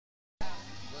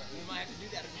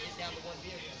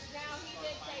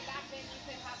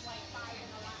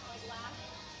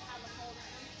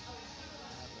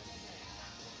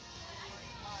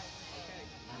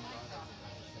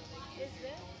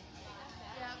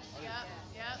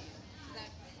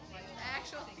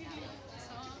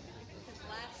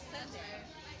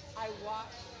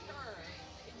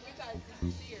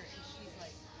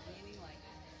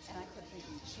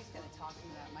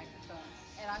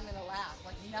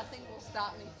nothing will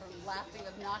stop me from laughing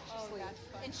obnoxiously.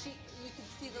 And you can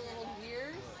see the little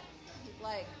ears.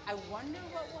 Like, I wonder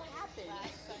what will happen.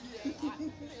 It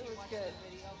was good.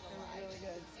 It was really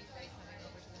good.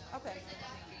 Okay.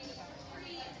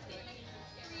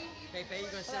 Hey, Faye, you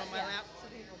gonna sit on my lap? So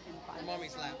people can find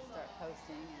Mommy's lap. Start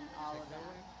posting and all of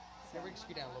that. Here, we can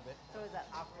scoot down a little bit. So is that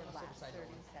awkward last 30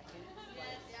 seconds?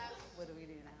 Like, what do we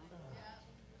do now?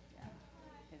 Yeah,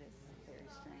 it is very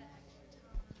strange.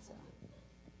 So,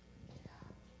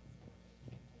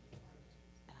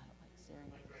 I don't like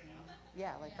staring at the camera.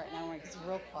 Yeah, like right now it's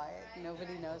real quiet.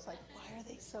 Nobody knows, like, why are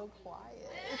they so quiet?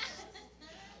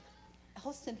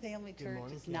 Elston Family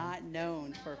Church is not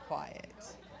known for quiet.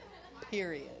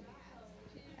 Period.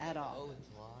 At all. Oh, it's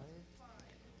live?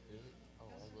 Really? Oh,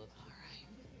 I love it. All right.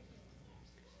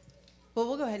 Well,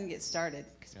 we'll go ahead and get started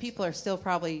because people are still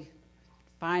probably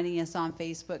finding us on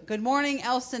Facebook. Good morning,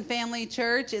 Elston Family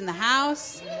Church in the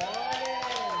house.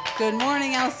 Good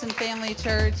morning, Elston Family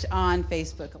Church on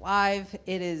Facebook Live.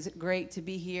 It is great to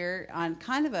be here on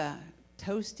kind of a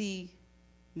toasty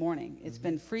morning. It's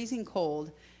been freezing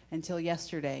cold until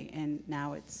yesterday, and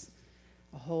now it's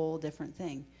a whole different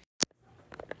thing.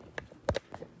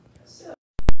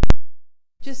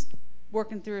 Just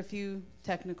working through a few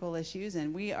technical issues,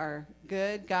 and we are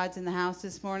good. God's in the house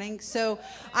this morning. So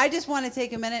I just want to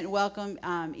take a minute and welcome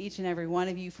each and every one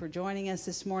of you for joining us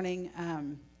this morning.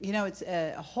 You know, it's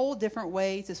a whole different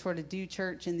way to sort of do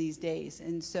church in these days.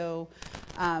 And so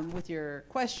with your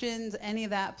questions, any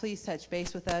of that, please touch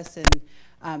base with us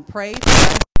and pray for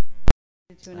us.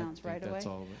 To announce right away.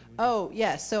 Oh,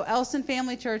 yes. So Elston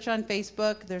Family Church on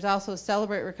Facebook. There's also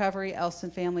Celebrate Recovery,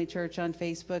 Elston Family Church on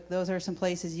Facebook. Those are some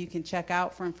places you can check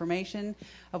out for information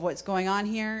of what's going on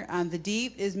here. The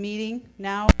Deep is meeting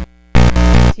now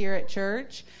here at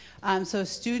church. So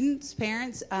students,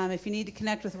 parents, if you need to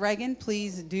connect with Reagan,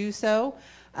 please do so.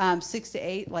 6 to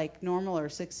 8 like normal, or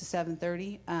 6 to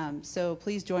 7:30. So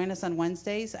please join us on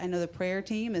Wednesdays. I know the prayer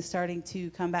team is starting to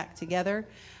come back together.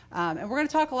 And we're going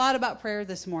to talk a lot about prayer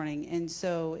this morning. And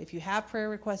so if you have prayer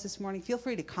requests this morning, feel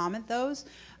free to comment those.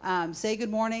 Say good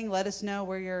morning. Let us know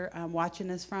where you're watching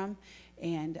us from.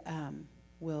 And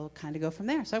we'll kind of go from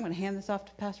there. So I'm going to hand this off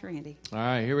to Pastor Andy. All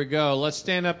right, here we go. Let's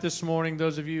stand up this morning,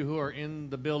 those of you who are in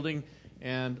the building,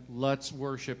 and let's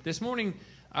worship. This morning,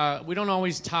 we don't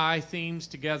always tie themes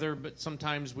together, but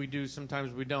sometimes we do,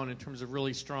 sometimes we don't, in terms of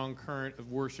really strong current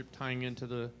of worship tying into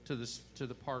the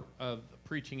part of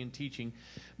preaching and teaching.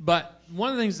 But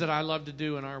one of the things that I love to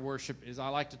do in our worship is I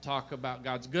like to talk about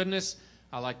God's goodness.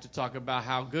 I like to talk about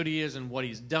how good He is and what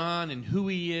He's done and who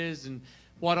He is and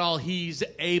what all He's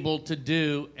able to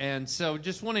do. And so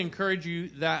just want to encourage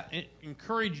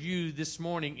you this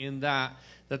morning in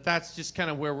that's just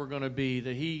kind of where we're going to be,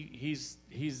 that He's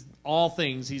all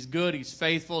things. He's good, He's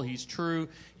faithful, He's true.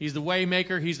 He's the way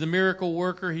maker, He's the miracle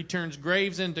worker. He turns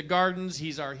graves into gardens.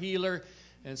 He's our healer.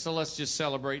 And so let's just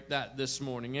celebrate that this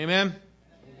morning. Amen?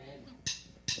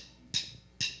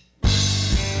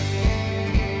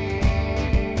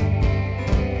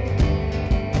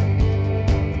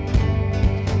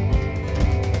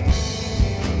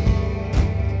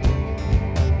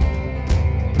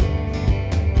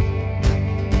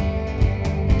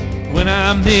 When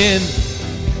I'm in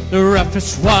the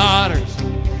roughest waters,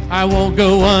 I won't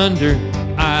go under,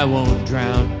 I won't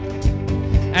drown.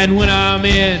 And when I'm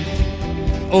in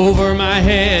over my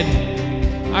head,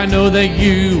 I know that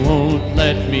You won't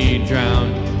let me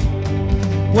drown.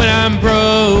 When I'm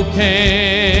broken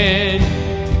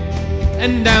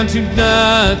and down to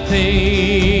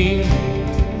nothing,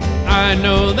 I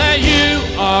know that You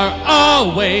are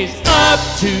always up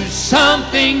to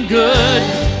something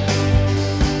good.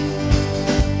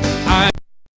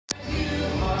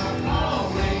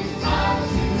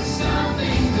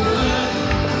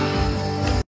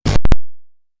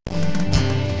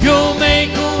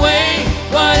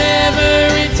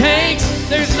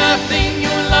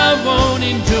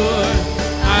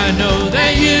 I know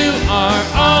that You are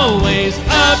always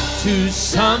up to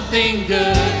something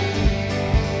good.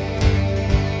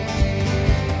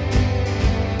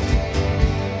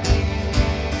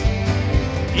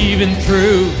 Even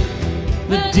through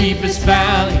the deepest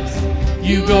valleys,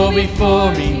 You go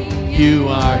before me, You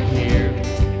are here.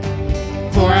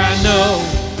 For I know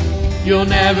You'll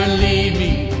never leave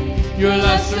me, Your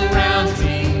love surrounds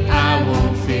me, I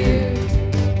won't fear.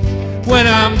 When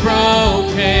I'm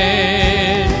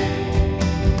broken,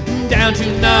 down to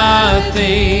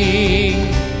nothing,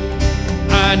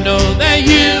 I know that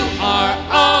You are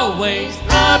always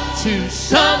up to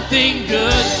something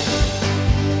good.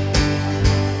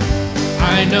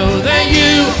 I know that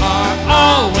You are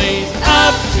always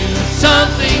up to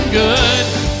something good.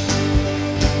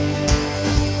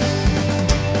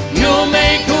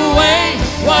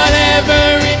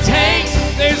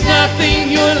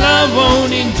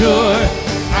 won't endure.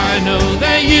 I know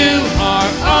that you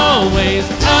are always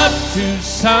up to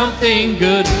something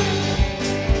good.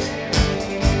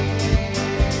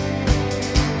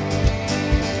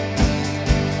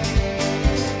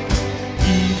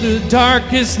 The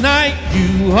darkest night,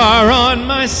 you are on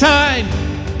my side.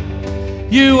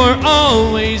 You are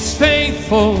always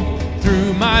faithful.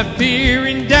 Through my fear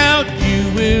and doubt,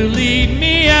 you will lead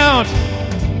me out.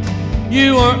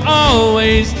 You are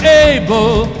always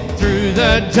able. Through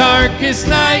the darkest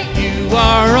night, you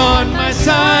are on my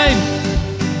side.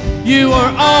 You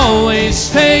are always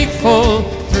faithful.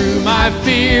 Through my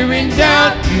fear and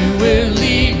doubt, you will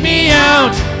lead me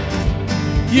out.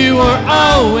 You are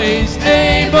always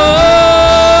able,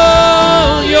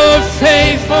 you're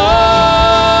faithful.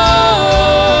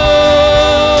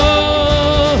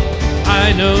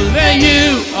 I know that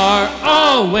you are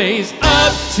always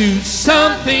up to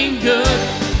something good.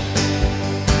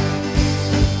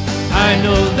 I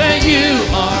know that you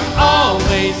are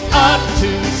always up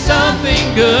to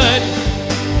something good.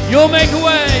 You'll make a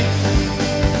way.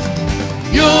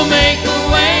 You'll make a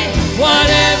way,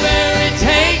 whatever it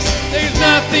takes. There's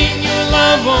nothing your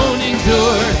love won't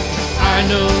endure. I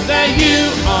know that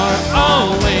you are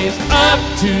always up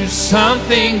to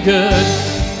something good.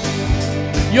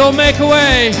 You'll make a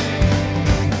way.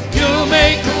 You'll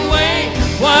make a way,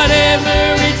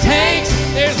 whatever it takes.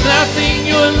 There's nothing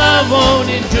your love won't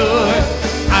endure.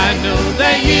 I know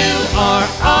that you are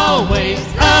always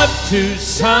up to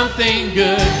something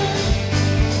good.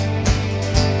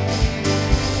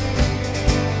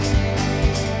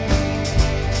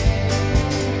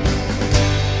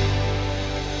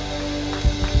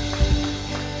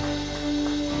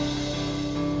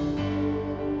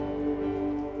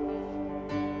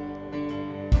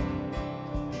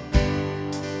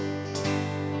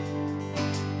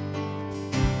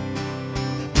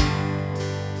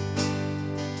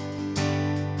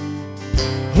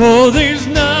 Oh, there's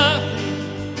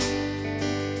nothing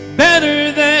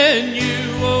better than you.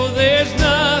 Oh, there's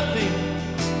nothing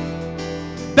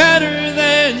better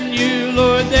than you,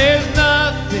 Lord. There's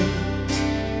nothing,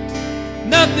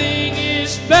 nothing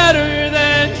is better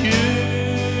than you.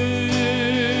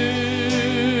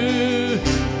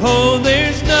 Oh,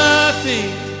 there's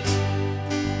nothing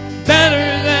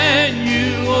better than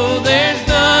you. Oh, there's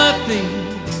nothing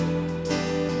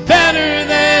better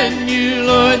than you,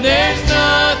 Lord. There's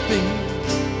nothing,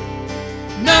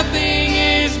 nothing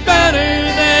is better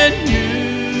than you.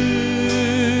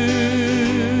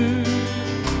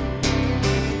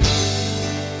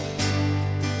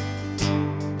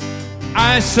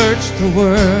 I searched the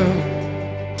world,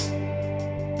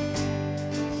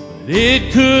 but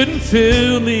it couldn't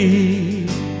fill me.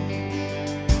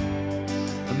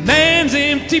 A man's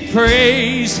empty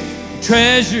praise,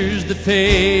 treasures that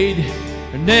fade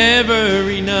are never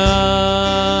enough.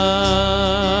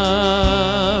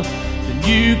 Then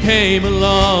you came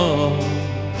along,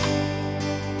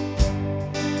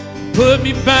 put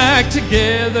me back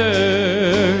together,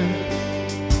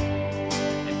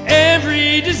 and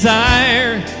every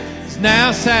desire is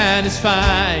now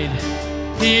satisfied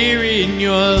here in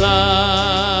your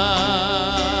love.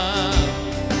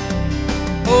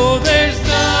 Oh, there's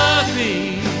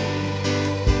nothing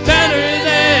better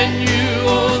than you.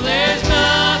 Oh, there's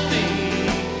nothing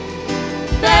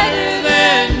better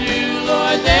than you,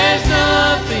 Lord. There's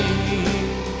nothing,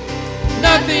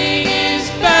 nothing is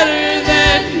better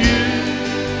than you.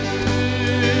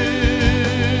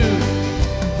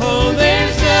 Oh,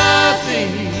 there's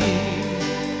nothing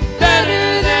better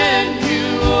than you.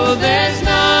 Oh, there's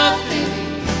nothing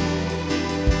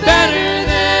better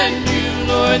than you,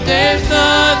 Lord. There's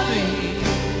nothing,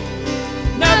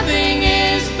 nothing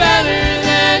is better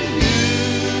than you.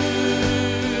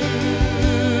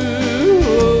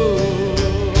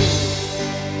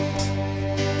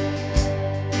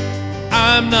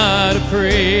 I'm not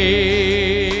afraid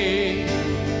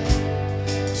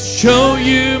to show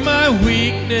you my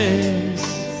weakness,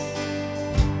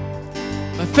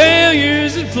 my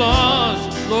failures and flaws.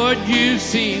 Lord, you've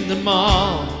seen them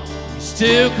all. You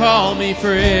still call me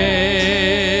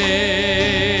friend.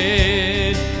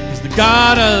 'Cause the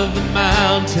God of the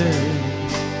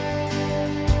mountains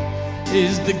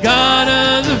is the God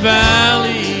of the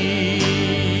valley.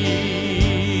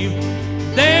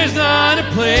 There's not a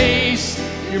place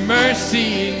your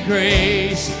mercy and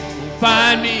grace will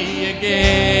find me again.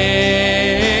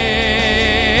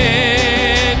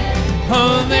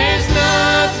 Oh, there's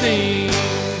nothing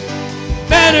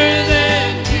better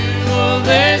than you. Oh,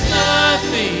 there's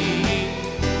nothing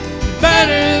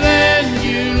better than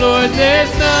you, Lord.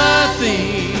 There's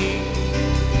nothing,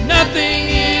 nothing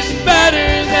is better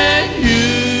than you.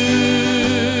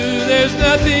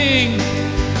 nothing,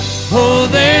 oh,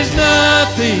 there's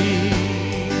nothing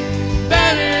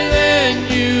better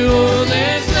than you. Oh,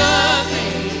 there's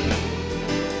nothing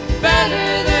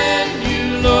better than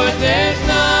you, Lord. There's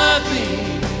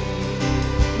nothing,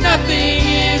 nothing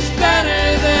is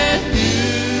better than you.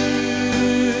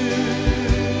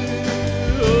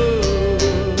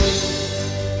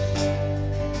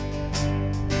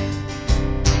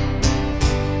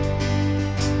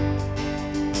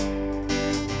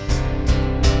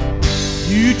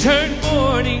 You turn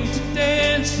mourning to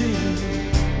dancing.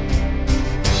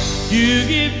 You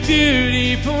give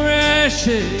beauty for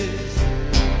ashes.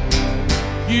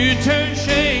 You turn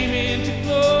shame into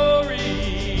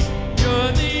glory.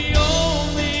 You're the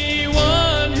only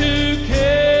one who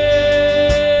can.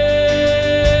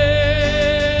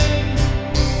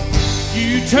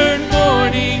 You turn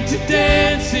mourning to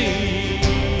dancing.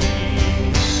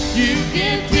 You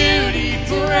give beauty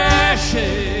for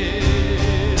ashes.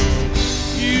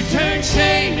 Turn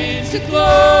shame into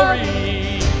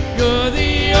glory. You're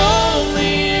the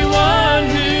only one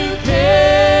who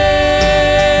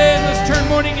can. Let's turn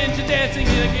mourning into dancing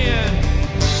again.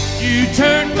 You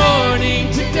turn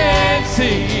mourning to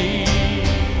dancing.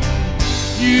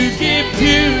 You give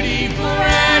beauty for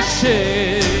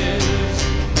ashes.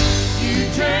 You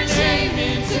turn shame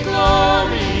into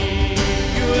glory.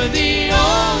 You're the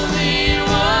only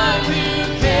one who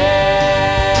can.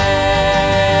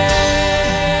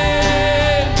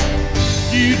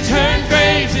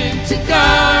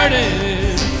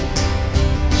 Gardens.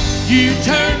 You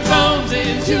turn bones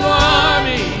into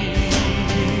armies.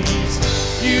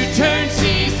 You turn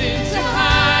seas into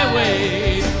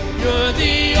highways. You're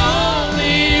the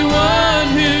only one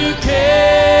who can.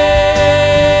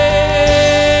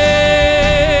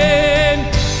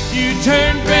 You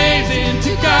turn graves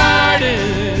into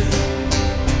gardens.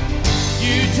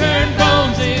 You turn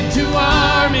bones into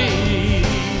armies.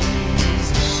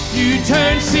 You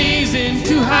turn seas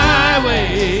into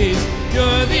highways.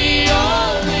 You're the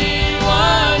only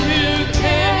one who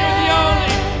can.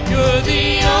 You're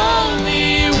the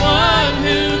only one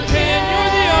who can.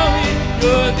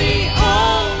 You're the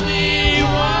only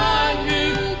one who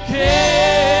can.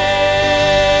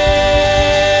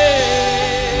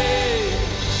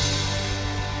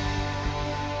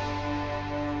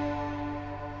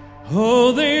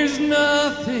 Oh, there's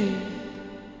nothing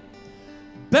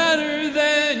better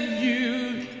than you.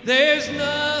 There's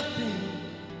nothing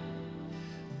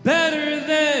better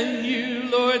than you,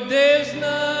 Lord. There's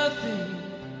nothing,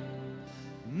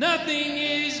 nothing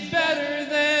is better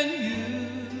than you.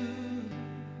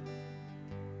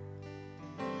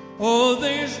 Oh,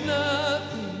 there's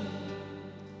nothing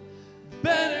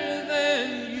better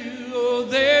than you. Oh,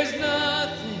 there's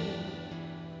nothing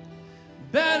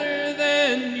better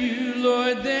than you,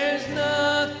 Lord. There's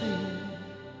nothing,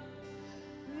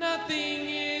 nothing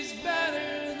is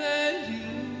better than you.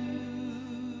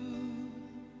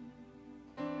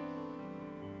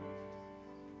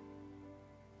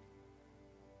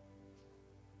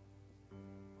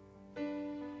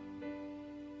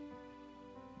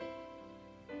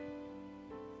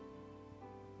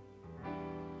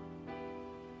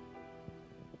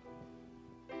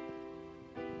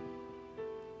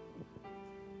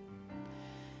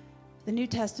 The New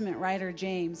Testament writer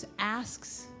James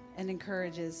asks and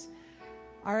encourages,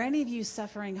 are any of you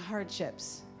suffering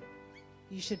hardships?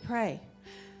 You should pray.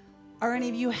 Are any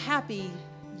of you happy?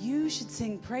 You should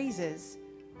sing praises.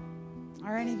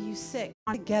 Are any of you sick?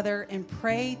 Together and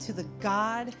pray to the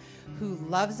God who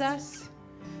loves us.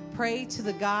 Pray to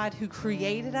the God who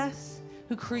created us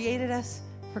for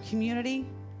community,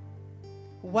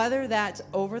 whether that's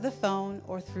over the phone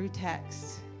or through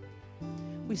text.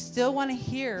 We still want to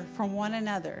hear from one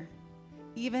another,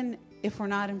 even if we're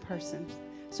not in person.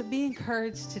 So be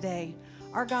encouraged today.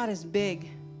 Our God is big.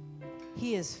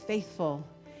 He is faithful,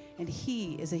 and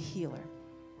He is a healer.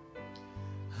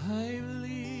 I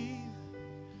believe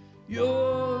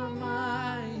you're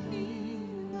my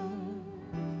healer.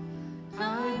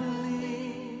 I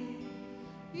believe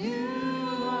you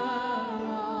are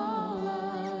all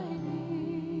I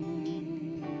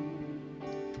need.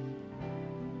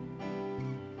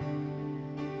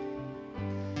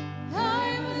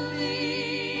 I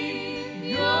believe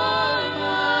you're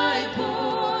my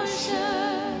portion.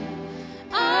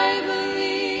 I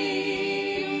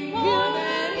believe more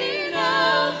than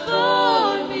enough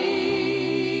for me.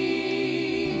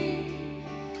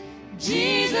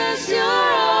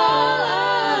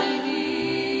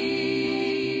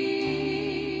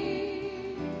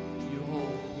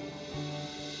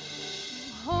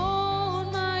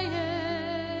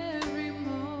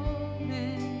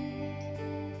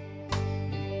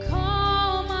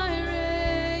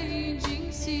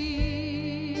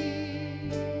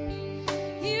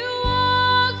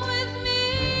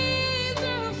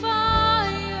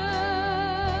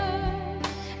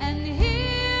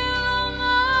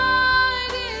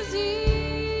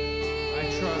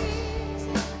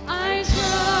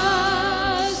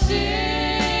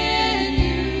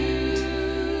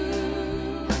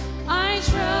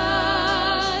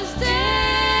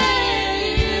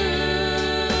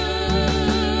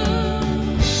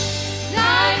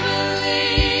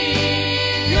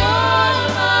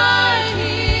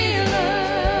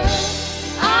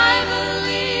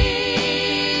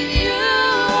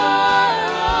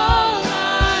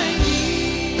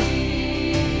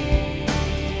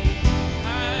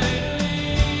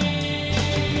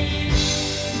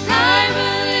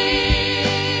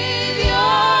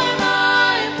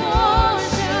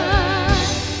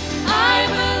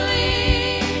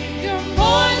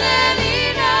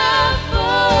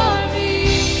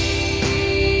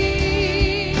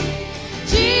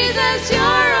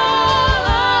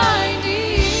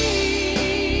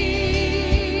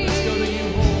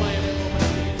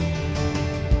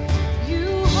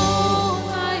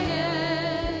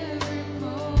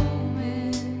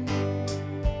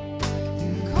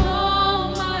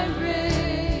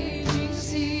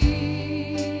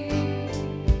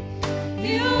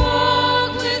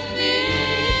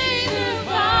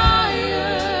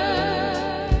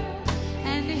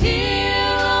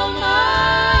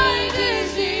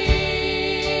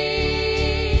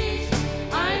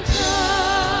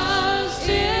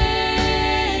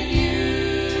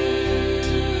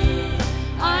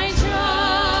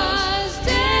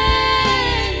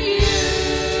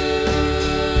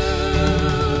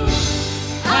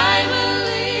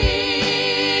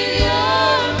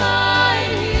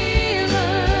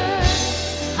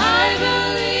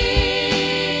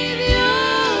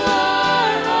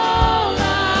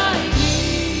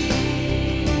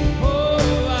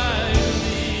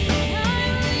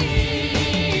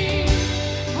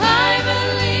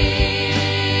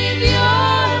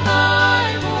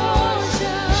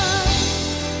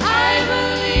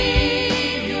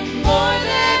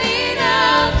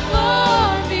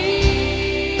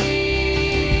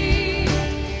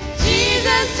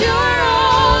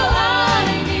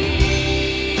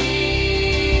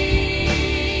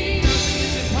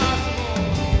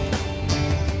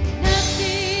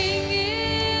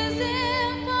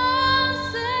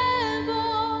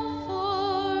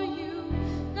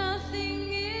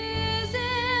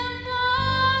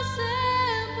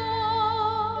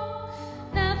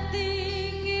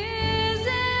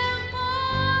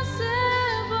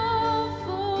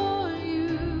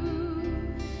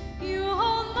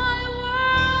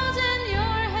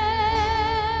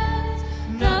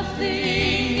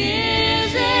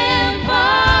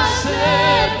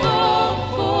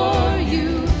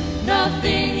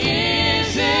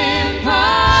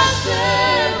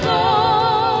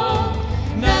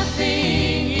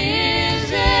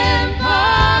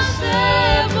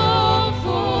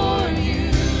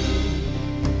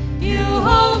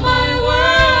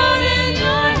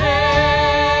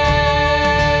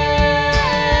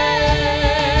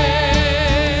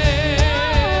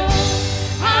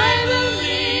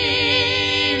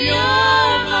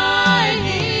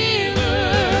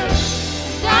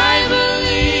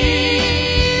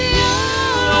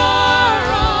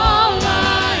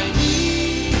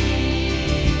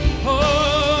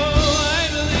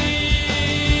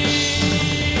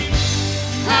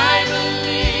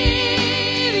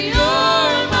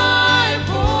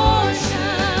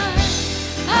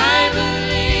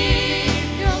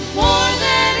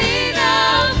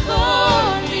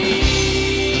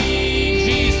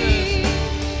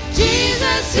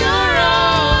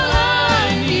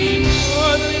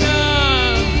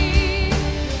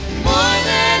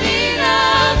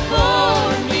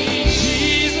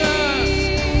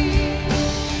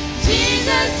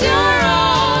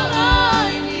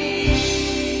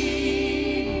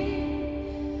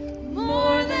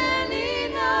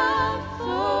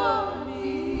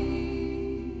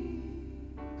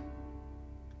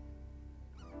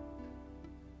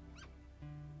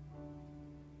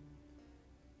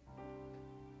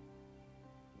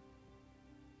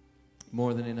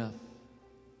 more than enough.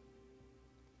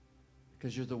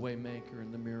 Because you're the way maker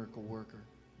and the miracle worker,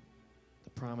 the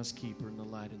promise keeper and the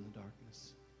light in the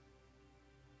darkness.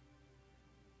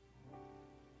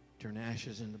 Turn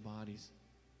ashes into bodies.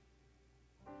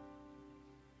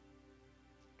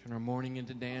 Turn our mourning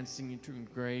into dancing. You turn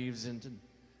graves into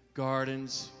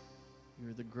gardens.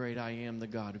 You're the great I am, the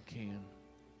God who can.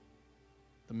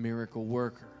 The miracle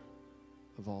worker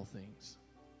of all things.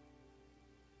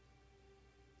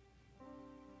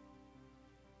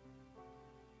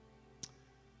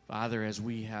 Father, as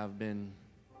we have been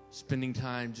spending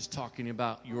time just talking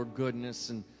about your goodness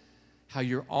and how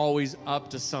you're always up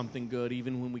to something good,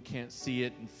 even when we can't see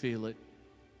it and feel it.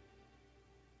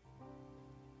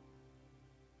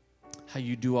 How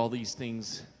you do all these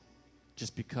things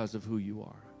just because of who you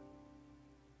are.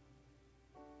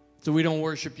 So we don't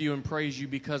worship you and praise you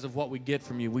because of what we get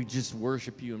from you. We just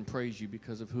worship you and praise you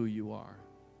because of who you are.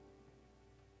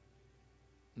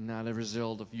 Not a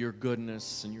result of your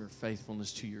goodness and your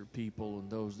faithfulness to your people and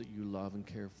those that you love and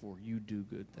care for. You do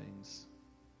good things.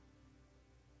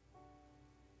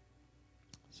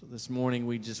 So this morning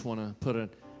we just want to put an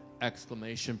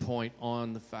exclamation point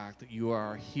on the fact that you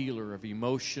are a healer of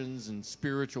emotions and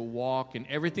spiritual walk, and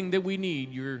everything that we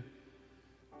need,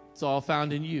 it's all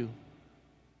found in you.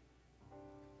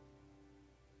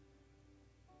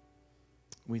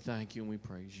 We thank you and we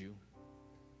praise you.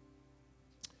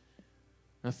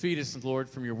 Now feed us, Lord,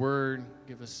 from your word.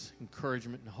 Give us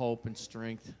encouragement and hope and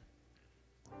strength.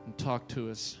 And talk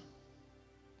to us.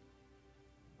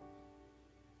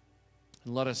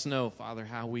 And let us know, Father,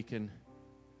 how we can,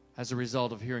 as a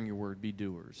result of hearing your word, be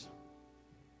doers.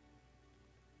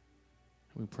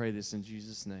 We pray this in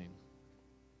Jesus' name.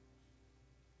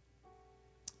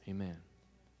 Amen.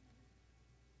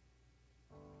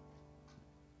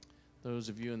 Those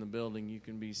of you in the building, you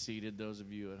can be seated. Those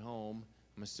of you at home,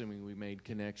 I'm assuming we made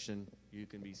connection. You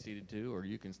can be seated too, or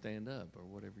you can stand up, or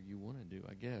whatever you want to do,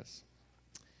 I guess.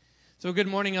 So good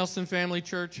morning, Elston Family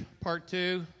Church, part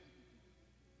 2.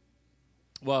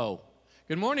 Whoa.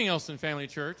 Good morning, Elston Family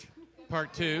Church,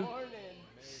 part 2. Good morning.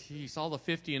 Jeez, all the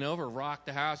 50 and over rocked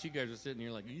the house. You guys are sitting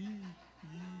here like, yee,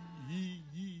 yee,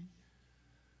 yee.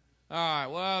 All right,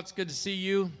 well, it's good to see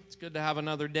you. It's good to have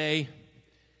another day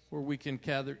where we can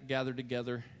gather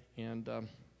together and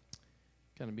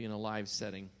kind of be in a live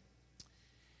setting.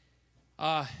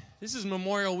 This is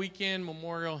Memorial Weekend.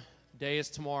 Memorial Day is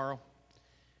tomorrow.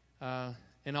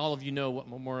 And all of you know what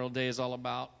Memorial Day is all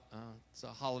about. It's a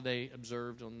holiday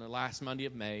observed on the last Monday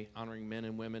of May, honoring men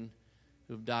and women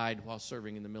who have died while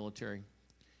serving in the military.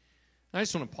 And I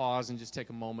just want to pause and just take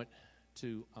a moment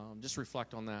to just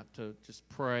reflect on that, to just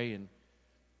pray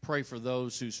for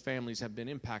those whose families have been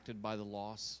impacted by the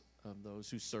loss of those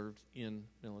who served in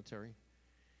military.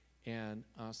 And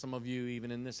some of you,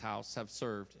 even in this house, have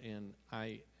served. And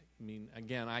I mean,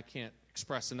 again, I can't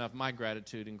express enough my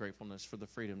gratitude and gratefulness for the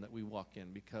freedom that we walk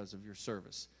in because of your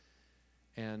service.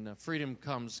 And freedom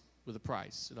comes with a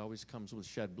price. It always comes with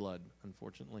shed blood,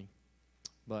 unfortunately.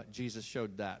 But Jesus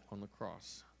showed that on the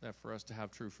cross, that for us to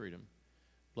have true freedom,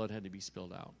 blood had to be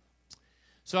spilled out.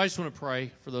 So I just want to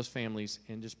pray for those families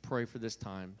and just pray for this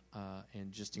time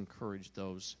and just encourage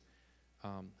those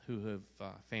who have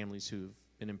families who have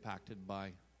been impacted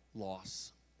by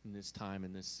loss in this time,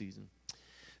 in this season.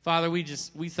 Father, we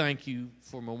thank you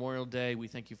for Memorial Day. We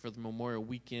thank you for the Memorial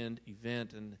Weekend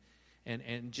event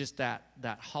and just that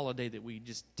holiday that we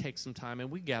just take some time and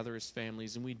we gather as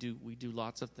families and we do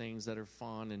lots of things that are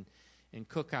fun and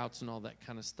cookouts and all that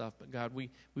kind of stuff. But God, we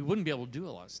wouldn't be able to do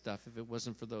a lot of stuff if it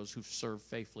wasn't for those who've served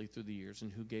faithfully through the years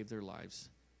and who gave their lives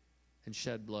and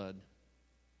shed blood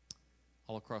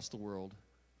all across the world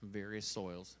on various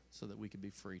soils so that we could be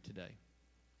free today.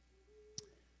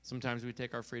 Sometimes we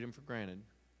take our freedom for granted.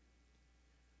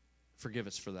 Forgive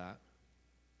us for that.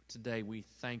 Today we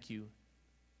thank you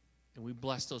and we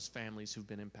bless those families who've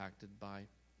been impacted by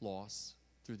loss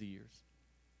through the years.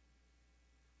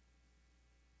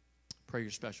 Pray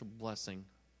your special blessing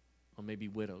on maybe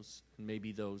widows and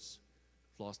maybe those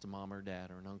who've lost a mom or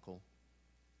dad or an uncle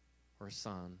or a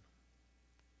son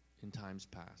in times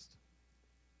past.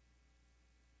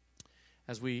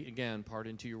 As we, again, part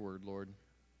into your word, Lord,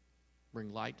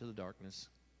 bring light to the darkness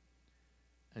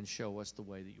and show us the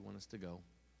way that you want us to go.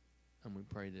 And we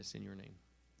pray this in your name.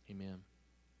 Amen.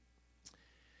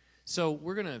 So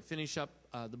we're going to finish up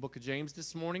the book of James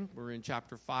this morning. We're in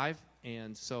chapter 5,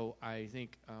 and so I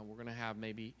think we're going to have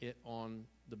maybe it on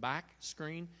the back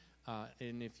screen.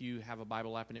 And if you have a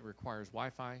Bible app and it requires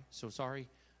Wi-Fi, so sorry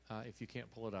if you can't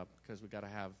pull it up because we've got to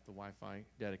have the Wi-Fi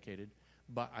dedicated.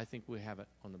 But I think we have it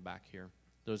on the back here.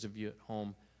 Those of you at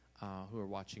home who are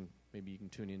watching maybe you can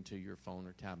tune into your phone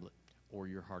or tablet or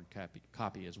your hard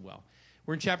copy as well.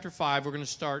 We're in chapter 5. We're going to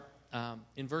start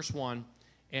in verse 1.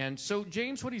 And so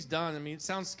James, what he's done, I mean, it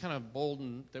sounds kind of bold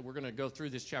that we're going to go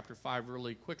through this chapter 5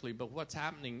 really quickly, but what's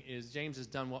happening is James has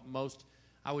done what most,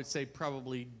 I would say,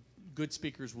 probably good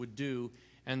speakers would do,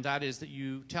 and that is that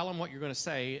you tell them what you're going to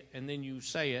say, and then you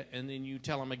say it, and then you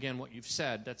tell them again what you've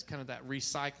said. That's kind of that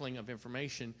recycling of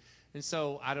information. And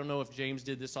so I don't know if James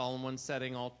did this all in one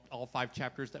setting, all 5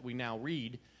 chapters that we now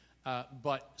read,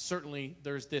 but certainly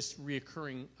there's this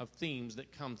reoccurring of themes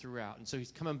that come throughout. And so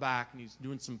he's coming back, and he's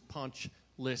doing some punch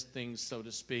list things, so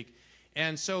to speak.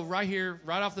 And so right here,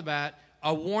 right off the bat,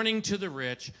 a warning to the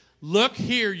rich. Look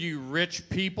here, you rich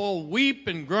people, weep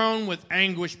and groan with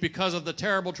anguish because of the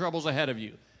terrible troubles ahead of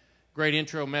you. Great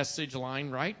intro message line,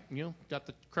 right? You know, got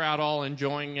the crowd all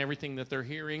enjoying everything that they're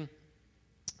hearing.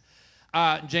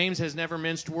 James has never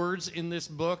minced words in this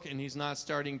book, and he's not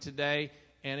starting today.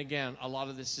 And again, a lot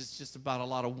of this is just about a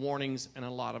lot of warnings and a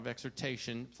lot of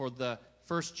exhortation for the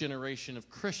first generation of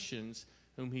Christians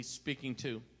whom he's speaking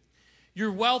to.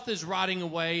 Your wealth is rotting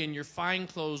away, and your fine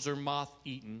clothes are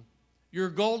moth-eaten. Your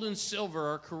gold and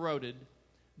silver are corroded.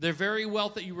 The very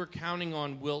wealth that you were counting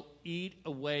on will eat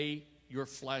away your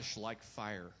flesh like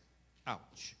fire.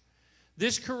 Ouch.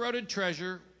 This corroded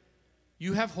treasure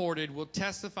you have hoarded will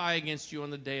testify against you on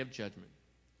the day of judgment.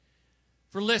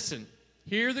 For listen,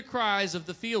 hear the cries of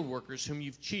the field workers whom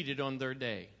you've cheated on their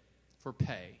day for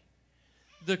pay.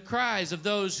 The cries of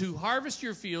those who harvest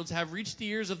your fields have reached the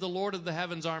ears of the Lord of the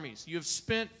heaven's armies. You have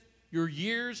spent your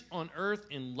years on earth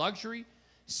in luxury,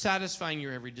 satisfying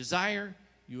your every desire.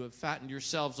 You have fattened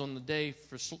yourselves on the day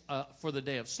for the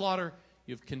day of slaughter.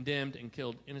 You have condemned and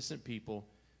killed innocent people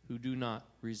who do not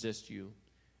resist you.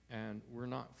 And we're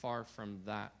not far from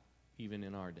that even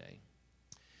in our day.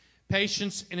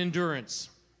 Patience and endurance.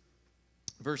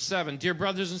 Verse 7, dear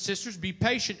brothers and sisters, be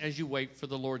patient as you wait for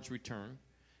the Lord's return.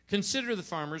 Consider the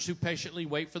farmers who patiently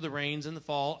wait for the rains in the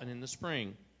fall and in the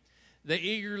spring. They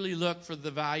eagerly look for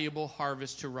the valuable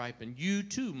harvest to ripen. You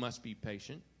too must be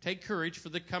patient. Take courage, for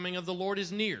the coming of the Lord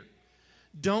is near.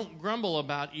 Don't grumble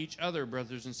about each other,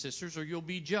 brothers and sisters, or you'll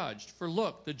be judged. For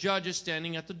look, the judge is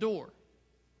standing at the door.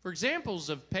 For examples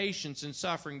of patience and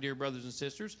suffering, dear brothers and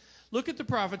sisters, look at the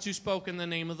prophets who spoke in the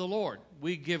name of the Lord.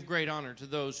 We give great honor to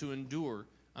those who endure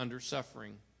under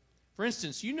suffering. For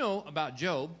instance, you know about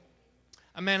Job,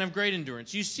 a man of great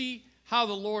endurance. You see how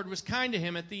the Lord was kind to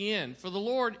him at the end, for the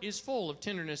Lord is full of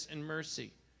tenderness and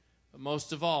mercy. But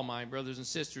most of all, my brothers and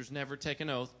sisters, never take an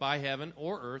oath by heaven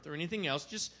or earth or anything else.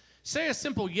 Just say a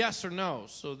simple yes or no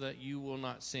so that you will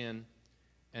not sin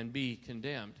and be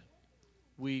condemned.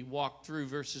 We walked through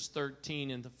verses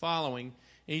 13 and the following,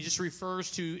 and he just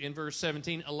refers to, in verse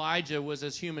 17, Elijah was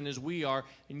as human as we are,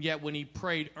 and yet when he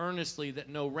prayed earnestly that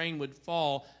no rain would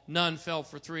fall, none fell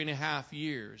for 3.5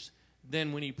 years.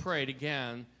 Then when he prayed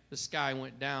again, the sky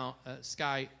went down.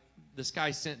 The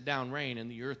sky sent down rain,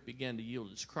 and the earth began to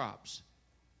yield its crops.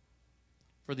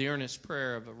 For the earnest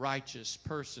prayer of a righteous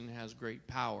person has great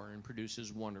power and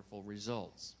produces wonderful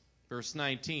results. Verse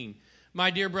 19, my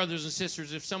dear brothers and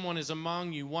sisters, if someone is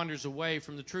among you wanders away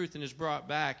from the truth and is brought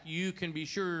back, you can be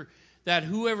sure that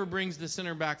whoever brings the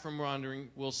sinner back from wandering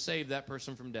will save that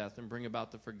person from death and bring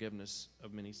about the forgiveness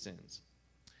of many sins.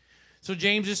 So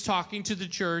James is talking to the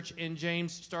church, and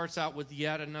James starts out with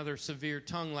yet another severe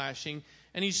tongue lashing,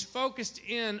 and he's focused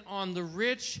in on the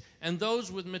rich and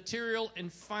those with material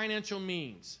and financial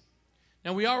means.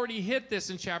 Now, we already hit this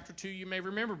in chapter 2. You may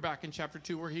remember back in chapter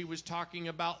 2 where he was talking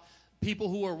about people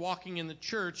who are walking in the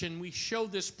church, and we show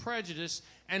this prejudice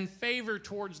and favor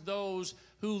towards those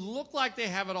who look like they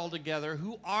have it all together,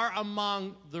 who are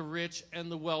among the rich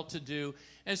and the well-to-do.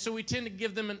 And so we tend to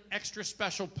give them an extra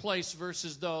special place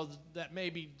versus those that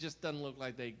maybe just doesn't look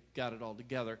like they got it all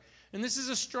together. And this is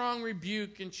a strong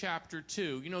rebuke in chapter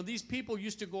 2. You know, these people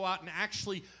used to go out and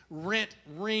actually rent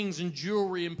rings and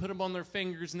jewelry and put them on their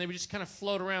fingers, and they would just kind of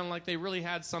float around like they really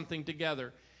had something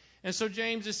together. And so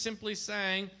James is simply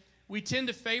saying, we tend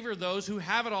to favor those who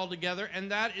have it all together,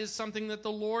 and that is something that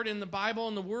the Lord in the Bible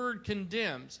and the Word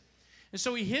condemns. And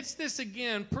so he hits this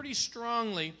again pretty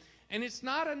strongly, and it's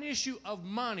not an issue of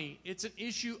money. It's an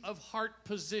issue of heart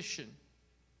position.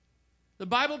 The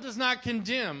Bible does not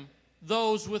condemn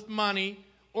those with money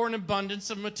or an abundance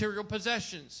of material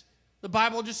possessions. The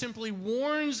Bible just simply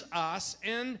warns us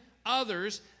and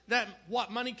others that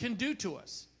what money can do to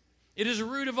us. It is a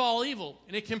root of all evil,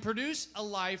 and it can produce a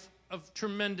life of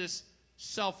tremendous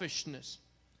selfishness.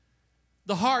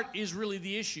 The heart is really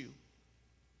the issue.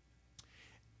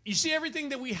 You see, everything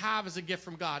that we have is a gift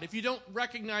from God. If you don't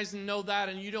recognize and know that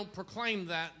and you don't proclaim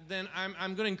that, then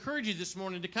I'm going to encourage you this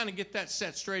morning to kind of get that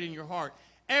set straight in your heart.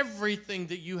 Everything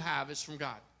that you have is from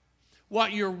God.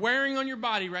 What you're wearing on your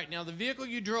body right now, the vehicle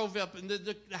you drove up, and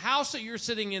the house that you're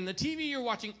sitting in, the TV you're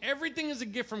watching, everything is a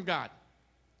gift from God.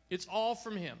 It's all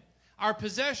from Him. Our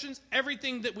possessions,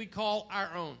 everything that we call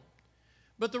our own.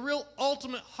 But the real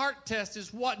ultimate heart test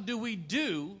is, what do we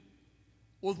do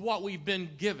with what we've been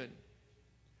given?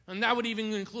 And that would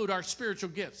even include our spiritual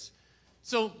gifts.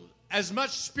 So as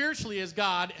much spiritually as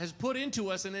God has put into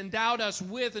us and endowed us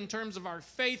with in terms of our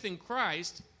faith in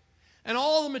Christ, and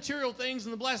all the material things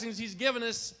and the blessings He's given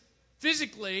us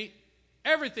physically,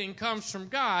 everything comes from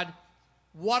God.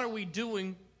 What are we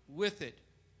doing with it?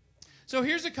 So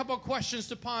here's a couple of questions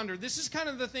to ponder. This is kind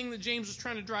of the thing that James was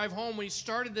trying to drive home when he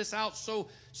started this out so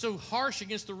harsh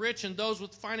against the rich and those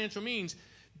with financial means.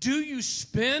 Do you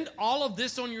spend all of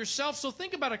this on yourself? So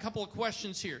think about a couple of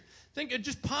questions here.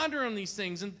 Just ponder on these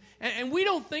things. And we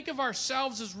don't think of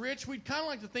ourselves as rich. We'd kind of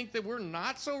like to think that we're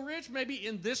not so rich, maybe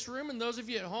in this room and those of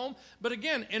you at home. But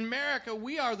again, in America,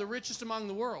 we are the richest among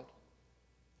the world.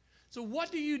 So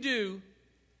what do you do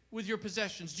with your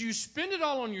possessions? Do you spend it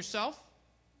all on yourself?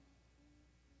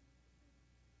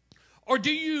 Or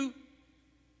do you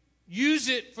use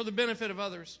it for the benefit of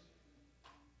others?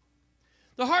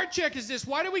 The heart check is this: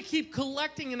 why do we keep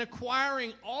collecting and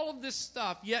acquiring all of this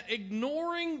stuff, yet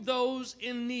ignoring those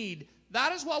in need?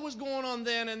 That is what was going on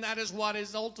then, and that is what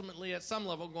is ultimately at some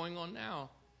level going on now.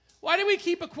 Why do we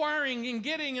keep acquiring and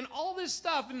getting and all this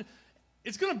stuff, and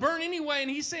it's going to burn anyway?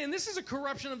 And he's saying this is a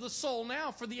corruption of the soul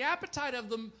now. For the appetite of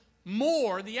the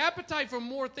more, the appetite for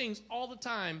more things all the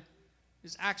time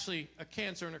is actually a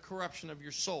cancer and a corruption of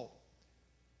your soul.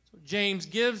 So James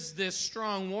gives this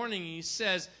strong warning. He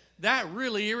says, that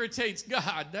really irritates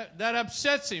God. That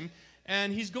upsets Him.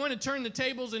 And He's going to turn the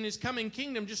tables in His coming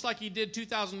kingdom just like He did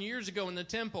 2,000 years ago in the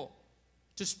temple.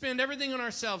 To spend everything on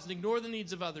ourselves and ignore the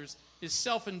needs of others is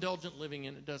self-indulgent living,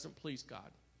 and it doesn't please God.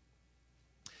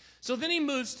 So then he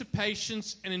moves to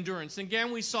patience and endurance. And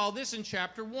again, we saw this in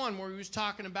chapter 1 where he was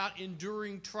talking about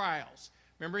enduring trials.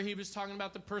 Remember, he was talking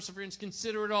about the perseverance.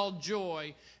 Consider it all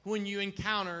joy when you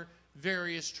encounter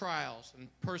various trials and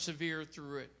persevere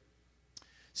through it.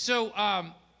 So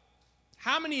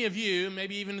how many of you,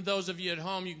 maybe even those of you at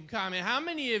home, you can comment, how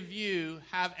many of you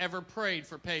have ever prayed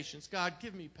for patience? God,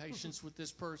 give me patience with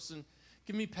this person.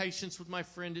 Give me patience with my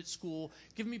friend at school.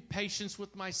 Give me patience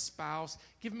with my spouse.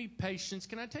 Give me patience.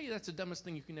 Can I tell you that's the dumbest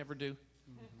thing you can ever do?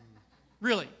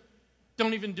 Really.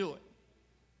 Don't even do it.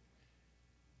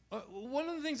 One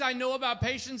of the things I know about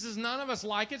patience is none of us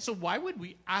like it, so why would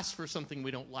we ask for something we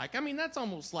don't like? I mean, that's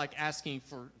almost like asking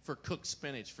for cooked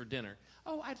spinach for dinner.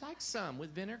 Oh, I'd like some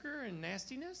with vinegar and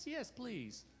nastiness? Yes,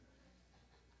 please.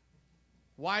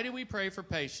 Why do we pray for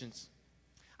patience?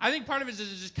 I think part of it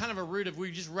is just kind of a root of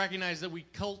we just recognize that we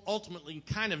ultimately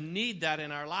kind of need that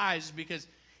in our lives, because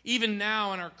even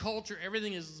now in our culture,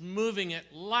 everything is moving at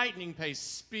lightning pace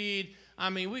speed. I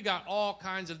mean, we got all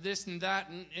kinds of this and that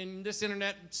and this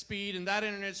internet speed and that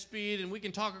internet speed, and we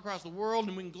can talk across the world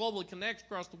and we can globally connect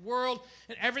across the world,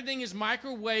 and everything is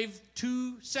microwave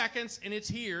 2 seconds and it's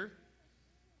here.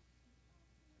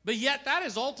 But yet that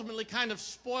has ultimately kind of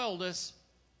spoiled us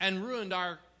and ruined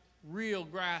our real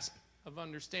grasp of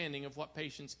understanding of what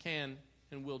patience can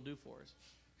and will do for us.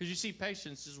 Because you see,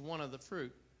 patience is one of the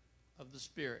fruit of the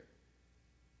Spirit.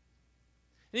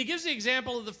 And he gives the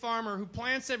example of the farmer who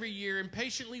plants every year and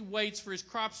patiently waits for his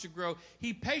crops to grow.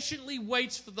 He patiently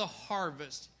waits for the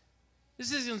harvest.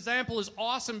 This example is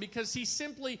awesome because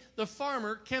the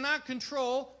farmer cannot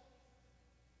control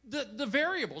the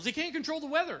variables. He can't control the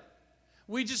weather.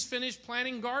 We just finished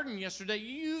planting garden yesterday.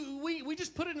 We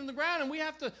just put it in the ground, and we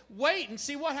have to wait and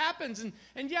see what happens.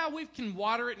 And yeah, we can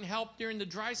water it and help during the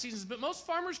dry seasons, but most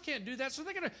farmers can't do that, so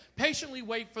they're going to patiently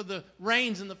wait for the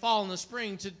rains in the fall and the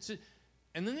spring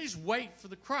and then they just wait for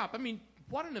the crop. I mean,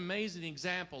 what an amazing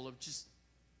example of just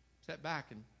step back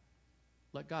and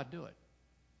let God do it.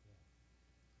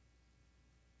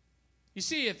 You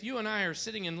see, if you and I are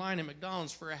sitting in line at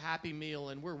McDonald's for a Happy Meal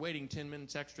and we're waiting 10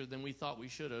 minutes extra than we thought we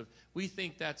should have, we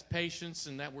think that's patience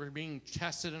and that we're being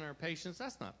tested in our patience.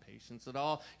 That's not patience at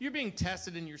all. You're being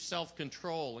tested in your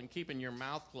self-control and keeping your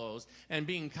mouth closed and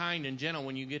being kind and gentle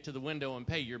when you get to the window and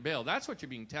pay your bill. That's what you're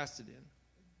being tested in.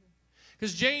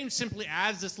 Because James simply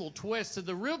adds this little twist to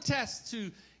the real test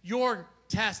to your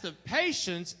test of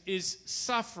patience is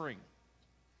suffering.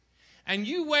 And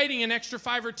you waiting an extra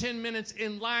 5 or 10 minutes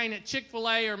in line at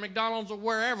Chick-fil-A or McDonald's or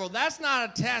wherever, that's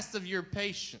not a test of your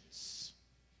patience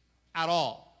at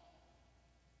all.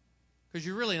 Because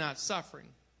you're really not suffering.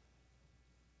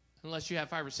 unless you have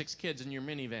 5 or 6 kids in your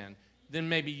minivan. Then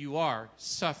maybe you are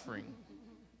suffering.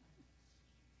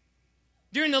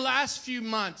 During the last few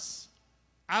months,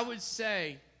 I would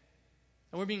say,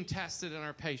 and we're being tested in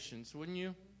our patience, wouldn't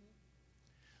you?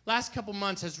 Last couple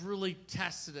months has really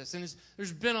tested us, and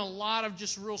there's been a lot of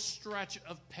just real stretch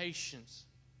of patience.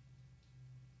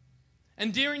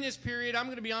 And during this period, I'm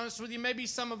going to be honest with you, maybe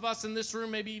some of us in this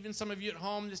room, maybe even some of you at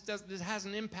home, this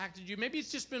hasn't impacted you. Maybe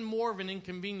it's just been more of an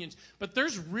inconvenience. But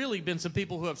there's really been some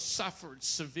people who have suffered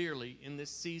severely in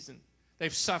this season.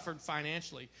 They've suffered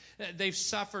financially. They've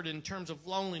suffered in terms of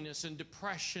loneliness and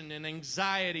depression and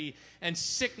anxiety and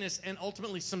sickness and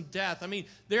ultimately some death. I mean,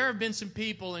 there have been some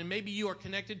people, and maybe you are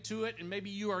connected to it, and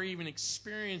maybe you are even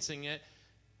experiencing it,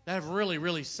 that have really,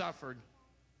 really suffered.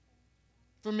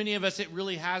 For many of us, it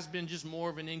really has been just more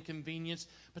of an inconvenience,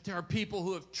 but there are people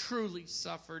who have truly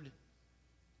suffered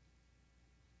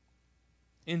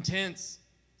intense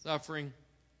suffering.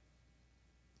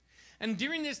 And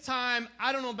during this time,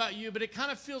 I don't know about you, but it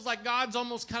kind of feels like God's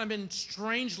almost kind of been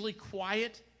strangely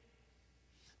quiet.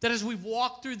 That as we've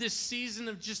walked through this season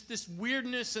of just this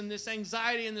weirdness and this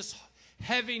anxiety and this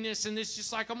heaviness and this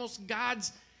just like almost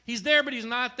He's there, but He's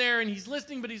not there, and He's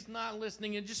listening, but He's not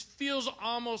listening. It just feels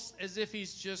almost as if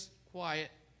He's just quiet.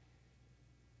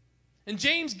 And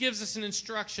James gives us an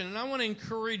instruction, and I want to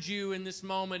encourage you in this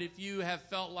moment if you have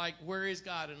felt like, where is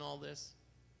God in all this?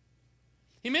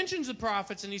 He mentions the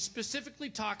prophets, and he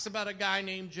specifically talks about a guy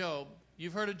named Job.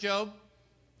 You've heard of Job?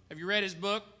 Have you read his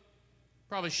book?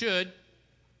 Probably should.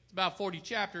 It's about 40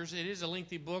 chapters. It is a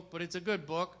lengthy book, but it's a good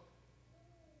book.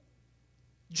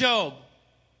 Job.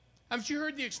 Haven't you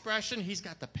heard the expression, he's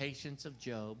got the patience of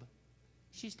Job?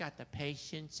 She's got the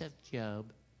patience of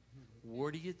Job.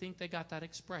 Where do you think they got that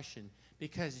expression?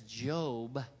 Because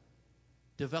Job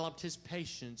developed his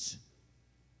patience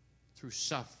through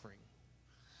suffering.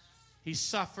 He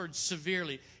suffered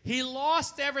severely. He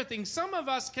lost everything. Some of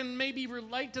us can maybe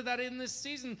relate to that in this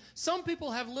season. Some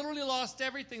people have literally lost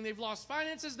everything. They've lost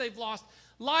finances. They've lost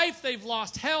life. They've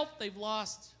lost health. They've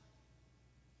lost.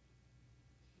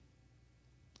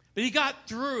 But he got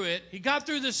through it. He got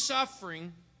through the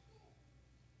suffering.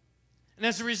 And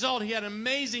as a result, he had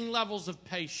amazing levels of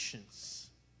patience.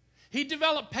 He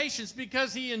developed patience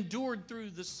because he endured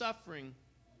through the suffering.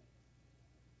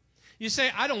 You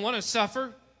say, I don't want to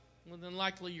suffer. Well, then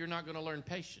likely you're not going to learn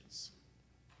patience.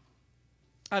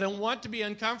 I don't want to be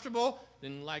uncomfortable.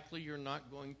 Then likely you're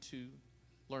not going to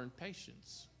learn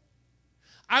patience.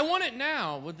 I want it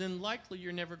now. Well, then likely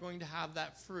you're never going to have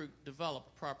that fruit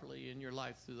developed properly in your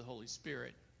life through the Holy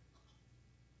Spirit.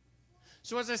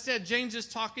 So as I said, James is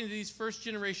talking to these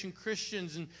first-generation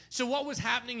Christians. And so what was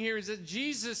happening here is that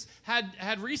Jesus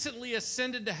had recently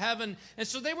ascended to heaven. And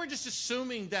so they were just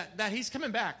assuming that he's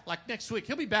coming back. Like next week,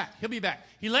 he'll be back. He'll be back.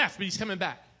 He left, but he's coming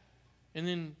back. And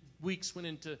then weeks went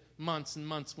into months, and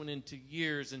months went into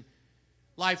years. And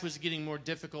life was getting more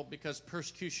difficult because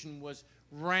persecution was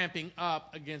ramping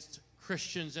up against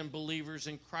Christians and believers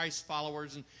and Christ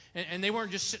followers. And they weren't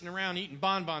just sitting around eating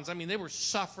bonbons. I mean, they were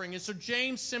suffering. And so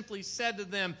James simply said to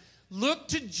them, look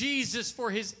to Jesus for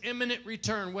his imminent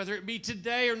return, whether it be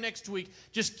today or next week.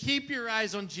 Just keep your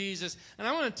eyes on Jesus. And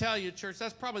I want to tell you, church,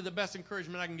 that's probably the best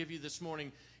encouragement I can give you this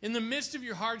morning. In the midst of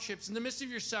your hardships, in the midst of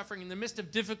your suffering, in the midst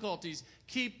of difficulties,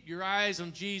 keep your eyes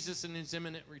on Jesus and his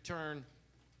imminent return.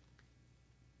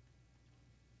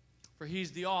 For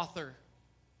he's the author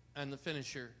and the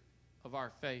finisher of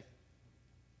our faith.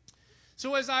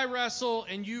 So as I wrestle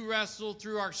and you wrestle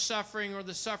through our suffering or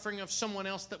the suffering of someone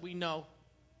else that we know,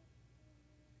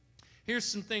 here's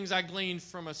some things I gleaned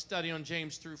from a study on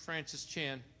James through Francis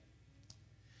Chan.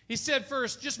 He said,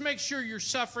 first, just make sure your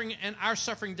suffering and our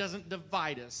suffering doesn't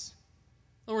divide us.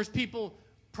 In other words, people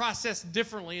process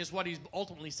differently is what he's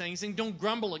ultimately saying. He's saying don't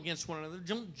grumble against one another.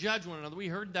 Don't judge one another. We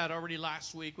heard that already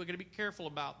last week. We're going to be careful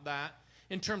about that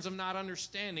in terms of not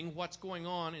understanding what's going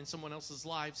on in someone else's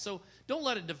life. So don't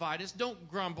let it divide us. Don't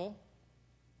grumble.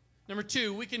 Number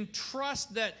two, we can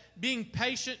trust that being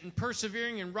patient and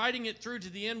persevering and riding it through to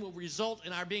the end will result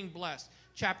in our being blessed.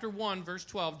 Chapter 1, verse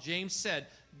 12, James said,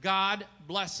 God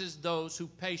blesses those who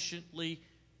patiently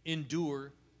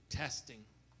endure testing.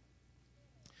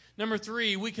 Number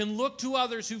three, we can look to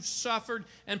others who've suffered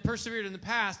and persevered in the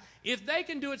past. If they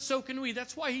can do it, so can we.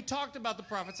 That's why he talked about the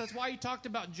prophets. That's why he talked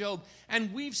about Job.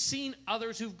 And we've seen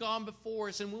others who've gone before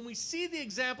us. And when we see the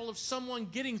example of someone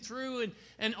getting through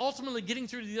and ultimately getting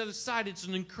through to the other side, it's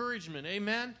an encouragement.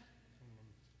 Amen?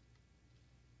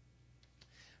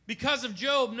 Because of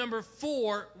Job, number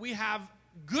 4, we have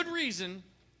good reason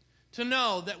to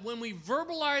know that when we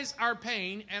verbalize our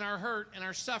pain and our hurt and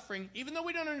our suffering, even though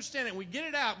we don't understand it, we get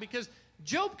it out because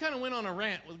Job kind of went on a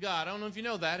rant with God. I don't know if you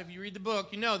know that. If you read the book,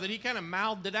 you know that he kind of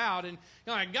mouthed it out and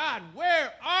like, God,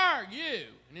 where are you?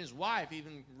 And his wife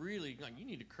even really, like, you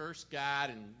need to curse God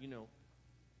and, you know.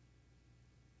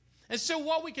 And so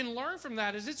what we can learn from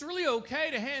that is it's really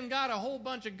okay to hand God a whole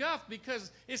bunch of guff,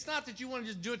 because it's not that you want to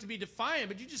just do it to be defiant,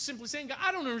 but you just simply saying, God,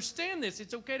 I don't understand this.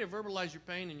 It's okay to verbalize your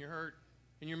pain and your hurt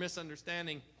and your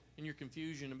misunderstanding and your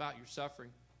confusion about your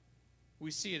suffering. We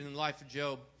see it in the life of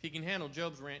Job. If he can handle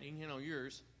Job's rant, he can handle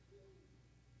yours.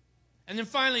 And then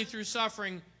finally, through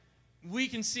suffering, we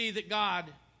can see that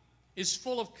God is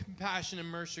full of compassion and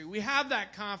mercy. We have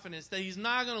that confidence that he's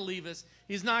not going to leave us,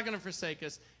 he's not going to forsake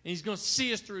us, and he's going to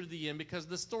see us through to the end, because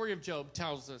the story of Job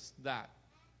tells us that.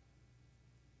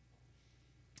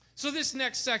 So this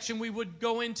next section, we would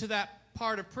go into that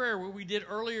part of prayer where we did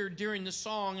earlier during the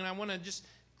song, and I want to just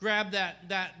grab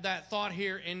that thought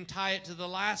here and tie it to the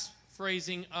last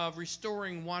phrasing of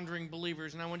restoring wandering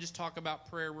believers. And I want to just talk about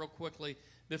prayer real quickly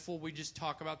before we just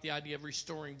talk about the idea of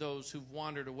restoring those who've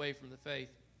wandered away from the faith.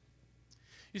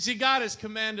 You see, God has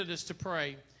commanded us to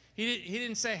pray. He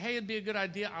didn't say, hey, it'd be a good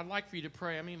idea, I'd like for you to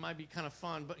pray. I mean, it might be kind of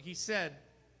fun. But he said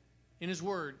in his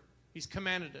word, he's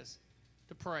commanded us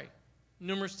to pray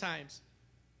numerous times.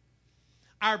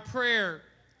 Our prayer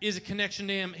is a connection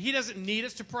to him. He doesn't need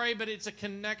us to pray, but it's a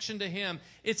connection to him.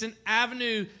 It's an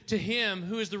avenue to him,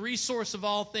 who is the resource of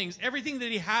all things. Everything that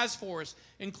he has for us,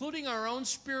 including our own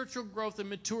spiritual growth and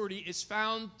maturity, is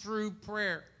found through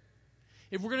prayer.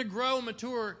 If we're going to grow and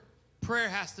mature, prayer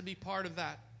has to be part of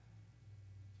that.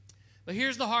 But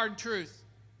here's the hard truth,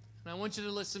 and I want you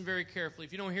to listen very carefully.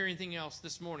 If you don't hear anything else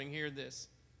this morning, hear this.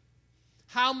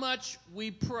 How much we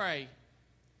pray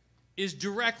is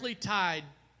directly tied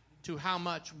to how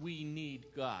much we need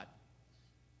God.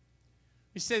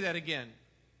 Let me say that again.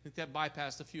 I think that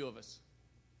bypassed a few of us.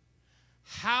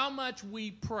 How much we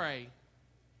pray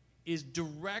is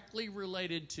directly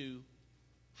related to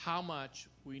how much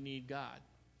we need God.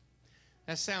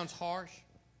 That sounds harsh.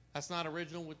 That's not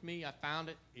original with me. I found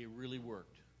it. It really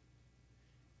worked.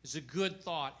 It's a good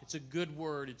thought. It's a good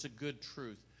word. It's a good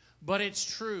truth. But it's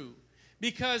true.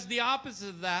 Because the opposite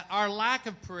of that, our lack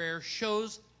of prayer,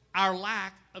 shows our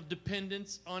lack of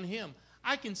dependence on him.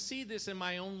 I can see this in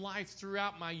my own life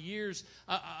throughout my years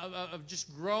of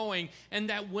just growing, and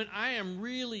that when I am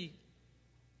really,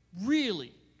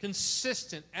 really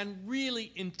consistent and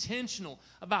really intentional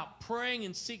about praying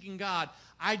and seeking God,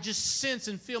 I just sense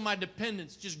and feel my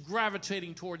dependence just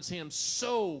gravitating towards him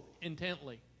so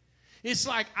intently. It's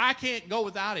like I can't go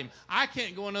without him. I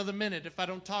can't go another minute if I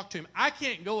don't talk to him. I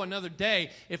can't go another day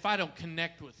if I don't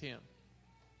connect with him.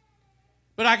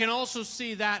 But I can also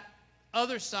see that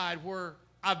other side where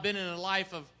I've been in a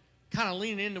life of kind of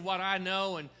leaning into what I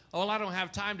know and, oh, I don't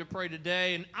have time to pray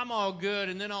today and I'm all good.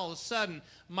 And then all of a sudden,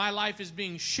 my life is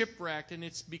being shipwrecked, and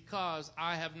it's because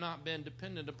I have not been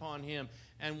dependent upon him.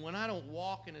 And when I don't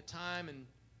walk in a time and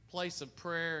place of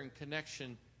prayer and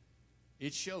connection,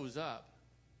 it shows up.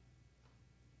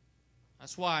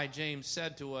 That's why James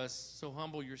said to us, so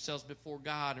humble yourselves before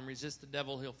God and resist the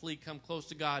devil. He'll flee. Come close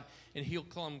to God, and he'll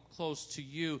come close to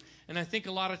you. And I think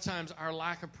a lot of times our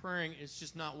lack of praying is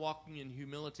just not walking in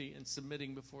humility and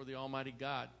submitting before the Almighty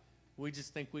God. We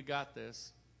just think we got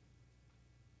this.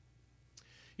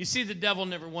 You see, the devil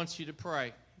never wants you to pray.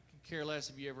 He could care less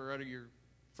if you ever utter your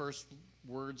first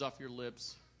words off your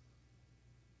lips.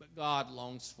 But God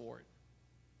longs for it.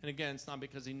 And again, it's not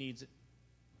because he needs it.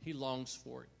 He longs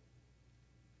for it.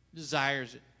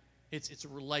 Desires it. It's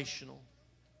relational.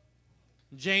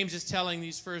 James is telling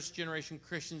these first generation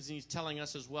Christians, and he's telling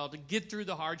us as well, to get through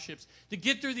the hardships, to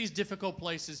get through these difficult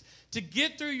places, to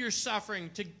get through your suffering,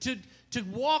 to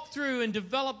walk through and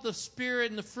develop the spirit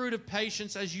and the fruit of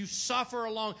patience as you suffer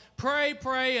along. Pray,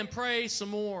 pray, and pray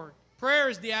some more. Prayer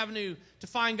is the avenue to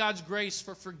find God's grace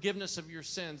for forgiveness of your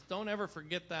sins. Don't ever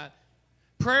forget that.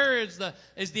 Prayer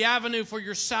is the avenue for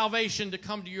your salvation to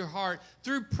come to your heart.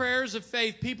 Through prayers of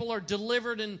faith, people are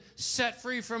delivered and set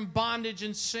free from bondage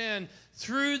and sin.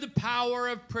 Through the power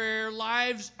of prayer,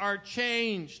 lives are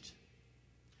changed.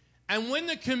 And when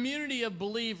the community of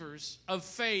believers of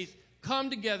faith come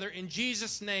together in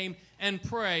Jesus' name and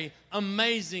pray,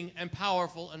 amazing and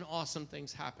powerful and awesome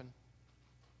things happen.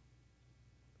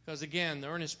 Because again, the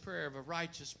earnest prayer of a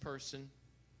righteous person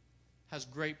has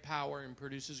great power and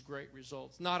produces great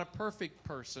results. Not a perfect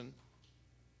person,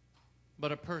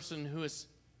 but a person who has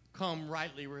come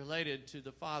rightly related to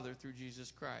the Father through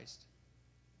Jesus Christ.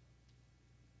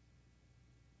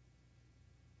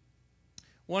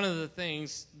 One of the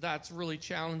things that's really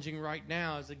challenging right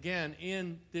now is, again,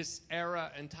 in this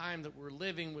era and time that we're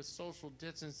living with social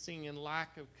distancing and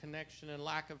lack of connection and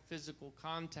lack of physical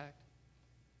contact,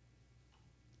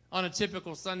 On a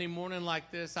typical Sunday morning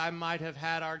like this, I might have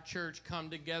had our church come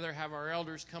together, have our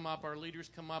elders come up, our leaders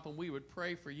come up, and we would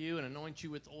pray for you and anoint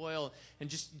you with oil and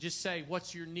just say,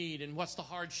 what's your need and what's the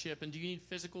hardship, and do you need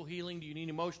physical healing? Do you need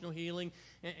emotional healing?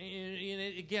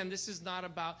 And again, this is not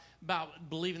about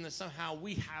believing that somehow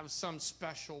we have some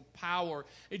special power.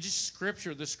 It's just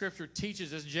Scripture. The Scripture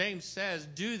teaches, as James says,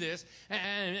 do this,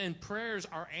 and prayers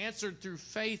are answered through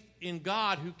faith in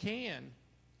God who can.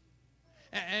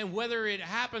 And whether it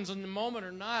happens in the moment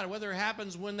or not, whether it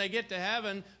happens when they get to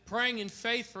heaven, praying in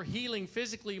faith for healing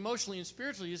physically, emotionally, and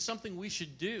spiritually is something we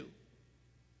should do.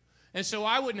 And so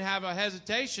I wouldn't have a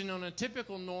hesitation on a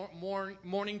typical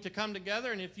morning to come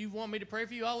together, and if you want me to pray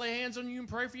for you, I'll lay hands on you and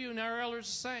pray for you, and our elders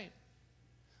the same.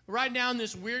 Right now in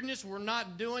this weirdness, we're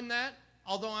not doing that,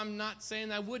 although I'm not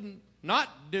saying I wouldn't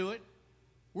not do it.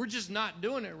 We're just not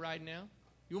doing it right now.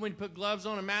 You want me to put gloves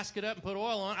on and mask it up and put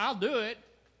oil on? I'll do it.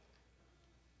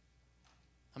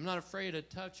 I'm not afraid of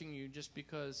touching you just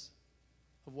because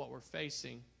of what we're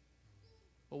facing.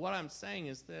 But what I'm saying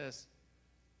is this.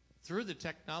 Through the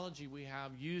technology we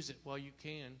have, use it while you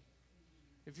can.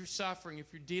 If you're suffering, if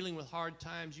you're dealing with hard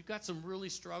times, you've got some really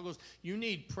struggles, you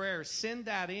need prayer, send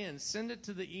that in. Send it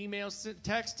to the email,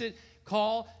 text it,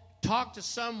 call, talk to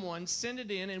someone, send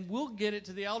it in, and we'll get it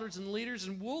to the elders and leaders,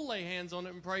 and we'll lay hands on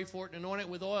it and pray for it and anoint it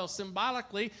with oil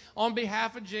symbolically on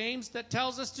behalf of James that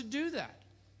tells us to do that.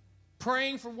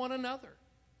 Praying for one another.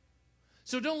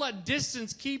 So don't let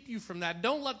distance keep you from that.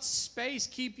 Don't let space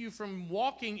keep you from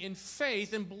walking in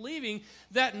faith and believing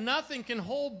that nothing can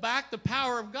hold back the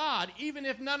power of God, even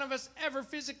if none of us ever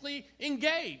physically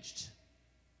engaged.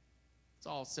 It's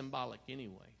all symbolic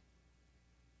anyway.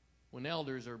 When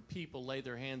elders or people lay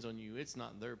their hands on you, it's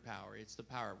not their power. It's the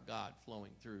power of God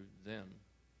flowing through them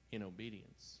in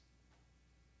obedience.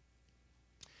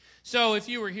 So if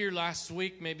you were here last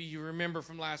week, maybe you remember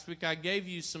from last week, I gave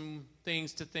you some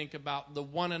things to think about, the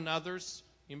one another's.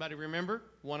 Anybody remember?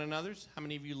 One another's? How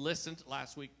many of you listened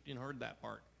last week and heard that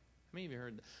part? How many of you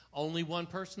heard that? Only one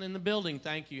person in the building.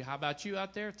 Thank you. How about you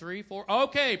out there? 3, 4?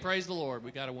 Okay, praise the Lord. We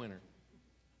got a winner.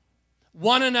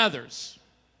 One another's.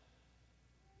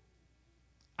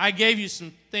 I gave you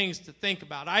some things to think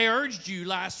about. I urged you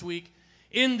last week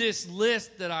in this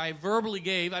list that I verbally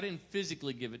gave. I didn't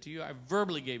physically give it to you. I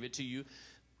verbally gave it to you.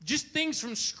 Just things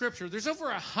from Scripture. There's over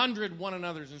 100 one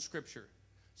another's in Scripture.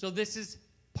 So this is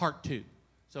part 2.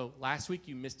 So last week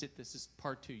you missed it. This is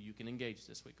part 2. You can engage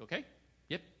this week, okay?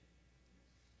 Yep.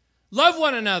 Love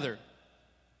one another.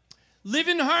 Live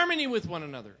in harmony with one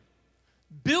another.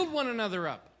 Build one another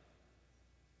up.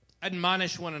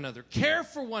 Admonish one another. Care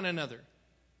for one another.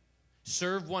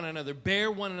 Serve one another.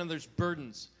 Bear one another's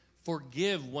burdens.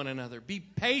 Forgive one another. Be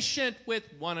patient with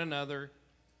one another.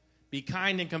 Be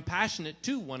kind and compassionate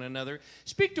to one another.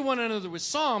 Speak to one another with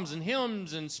psalms and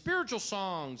hymns and spiritual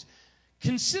songs.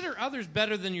 Consider others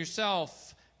better than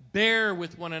yourself. Bear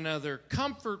with one another.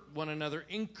 Comfort one another.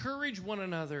 Encourage one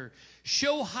another.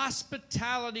 Show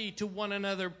hospitality to one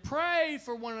another. Pray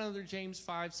for one another. James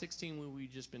 5:16, what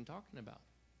we've just been talking about.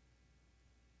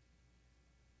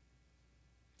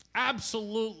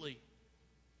 Absolutely.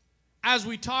 As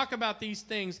we talk about these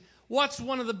things, what's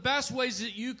one of the best ways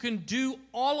that you can do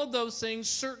all of those things?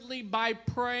 Certainly by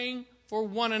praying for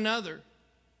one another.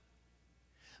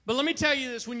 But let me tell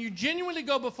you this, when you genuinely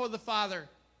go before the Father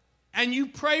and you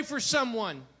pray for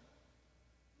someone,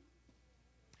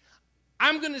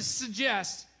 I'm going to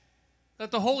suggest that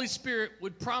the Holy Spirit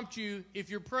would prompt you, if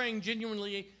you're praying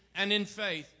genuinely and in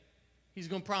faith, He's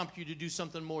going to prompt you to do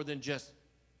something more than just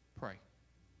pray.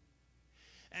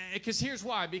 Because here's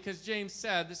why. Because James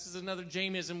said, this is another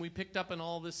Jamism we picked up in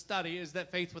all this study, is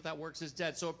that faith without works is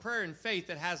dead. So a prayer in faith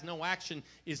that has no action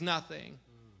is nothing.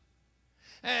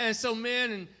 And so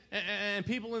men and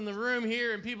people in the room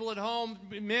here and people at home,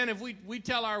 men, if we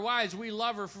tell our wives we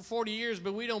love her for 40 years,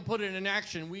 but we don't put it in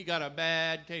action, we got a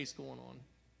bad case going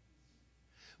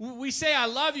on. We say I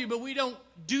love you, but we don't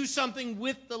do something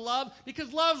with the love,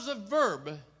 because love's a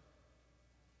verb.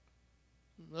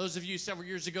 Those of you several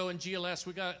years ago in GLS,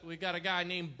 we got a guy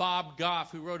named Bob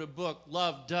Goff who wrote a book,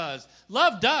 Love Does.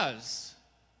 Love does.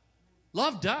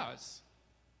 Love does.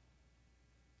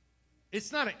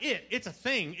 It's not it's a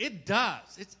thing. It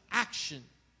does. It's action.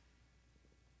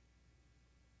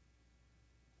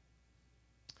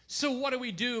 So what do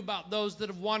we do about those that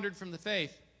have wandered from the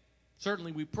faith?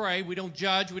 Certainly we pray. We don't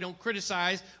judge. We don't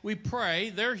criticize. We pray.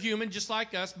 They're human just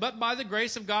like us, but by the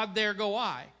grace of God, there go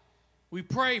I. We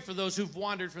pray for those who've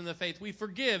wandered from the faith. We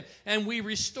forgive and we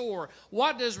restore.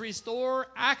 What does restore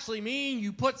actually mean?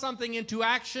 You put something into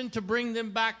action to bring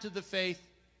them back to the faith.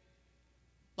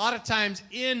 A lot of times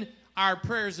in our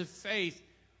prayers of faith,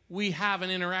 we have an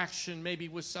interaction maybe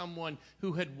with someone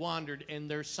who had wandered,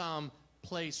 and there's some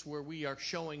place where we are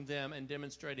showing them and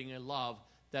demonstrating a love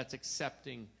that's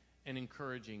accepting and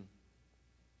encouraging.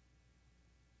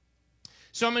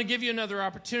 So I'm going to give you another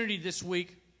opportunity this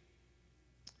week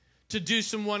to do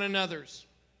some one another's.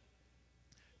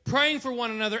 Praying for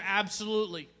one another,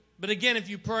 absolutely. But again, if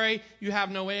you pray, you have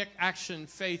no action,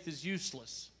 faith is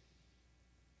useless.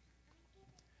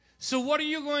 So what are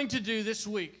you going to do this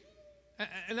week?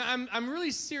 And I'm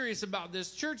really serious about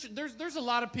this. Church, there's a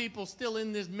lot of people still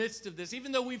in the midst of this.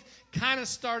 Even though we've kind of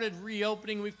started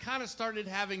reopening, we've kind of started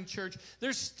having church,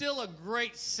 there's still a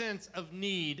great sense of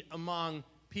need among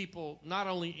people, not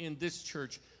only in this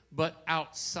church, but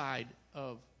outside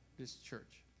of this church.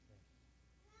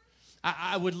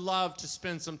 I would love to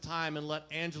spend some time and let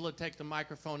Angela take the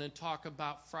microphone and talk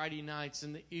about Friday nights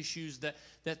and the issues that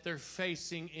they're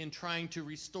facing in trying to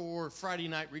restore Friday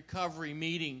night recovery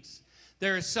meetings.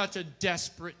 There is such a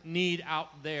desperate need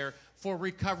out there for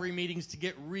recovery meetings to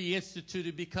get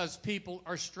reinstituted because people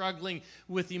are struggling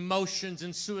with emotions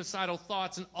and suicidal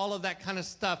thoughts and all of that kind of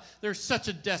stuff. There's such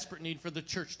a desperate need for the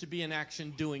church to be in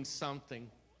action doing something.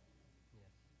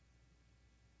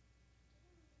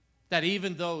 That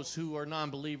even those who are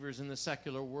non-believers in the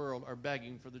secular world are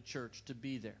begging for the church to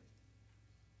be there.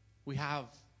 We have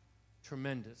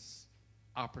tremendous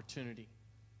opportunity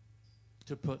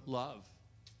to put love,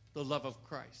 the love of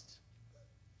Christ,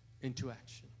 into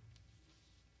action.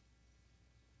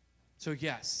 So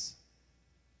yes,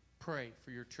 pray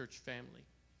for your church family.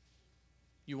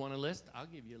 You want a list? I'll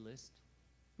give you a list.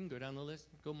 You can go down the list,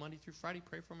 go Monday through Friday,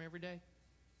 pray for them every day.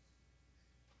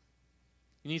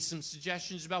 You need some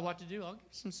suggestions about what to do? I'll give you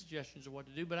some suggestions of what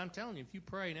to do. But I'm telling you, if you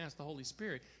pray and ask the Holy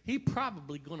Spirit, He's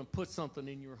probably going to put something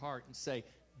in your heart and say,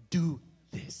 do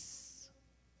this.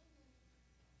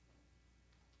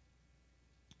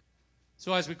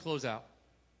 So as we close out,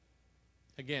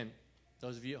 again,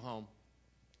 those of you at home,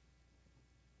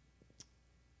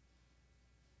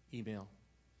 email,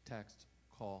 text,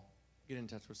 call, get in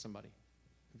touch with somebody.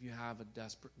 If you have a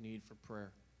desperate need for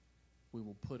prayer, we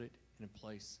will put it in a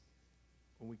place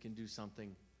where we can do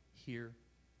something here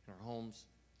in our homes.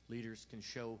 Leaders can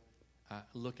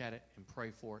look at it and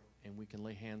pray for it, and we can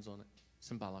lay hands on it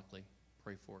symbolically,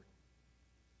 pray for it.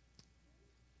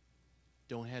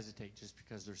 Don't hesitate just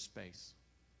because there's space.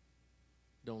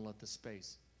 Don't let the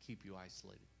space keep you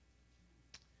isolated.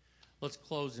 Let's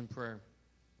close in prayer.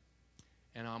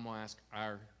 And I'm going to ask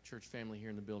our church family here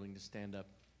in the building to stand up.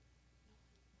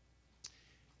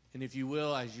 And if you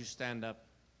will, as you stand up,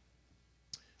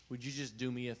 would you just do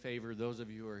me a favor, those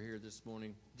of you who are here this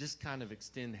morning, just kind of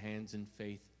extend hands in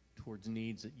faith towards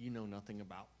needs that you know nothing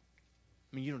about.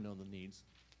 I mean, you don't know the needs.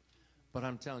 But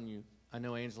I'm telling you, I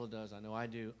know Angela does, I know I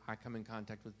do. I come in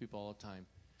contact with people all the time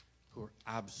who are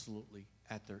absolutely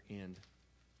at their end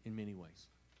in many ways.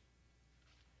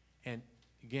 And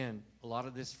again, a lot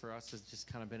of this for us has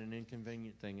just kind of been an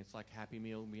inconvenient thing. It's like Happy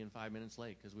Meal being 5 minutes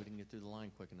late because we didn't get through the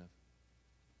line quick enough.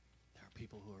 There are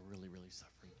people who are really, really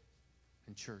suffering.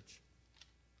 In church,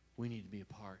 we need to be a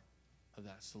part of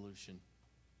that solution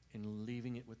and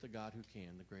leaving it with the God who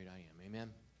can, the great I am.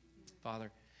 Amen?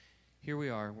 Father, here we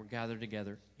are. We're gathered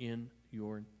together in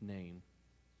your name.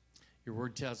 Your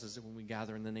word tells us that when we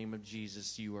gather in the name of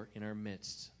Jesus, you are in our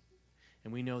midst.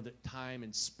 And we know that time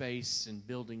and space and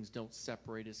buildings don't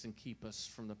separate us and keep us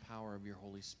from the power of your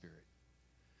Holy Spirit.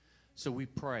 So we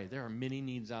pray. There are many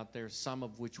needs out there, some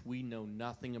of which we know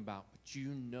nothing about. But you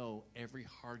know every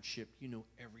hardship. You know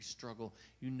every struggle.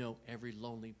 You know every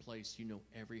lonely place. You know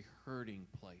every hurting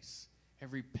place,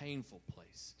 every painful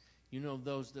place. You know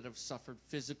those that have suffered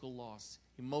physical loss,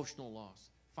 emotional loss,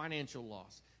 financial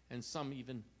loss, and some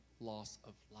even loss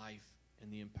of life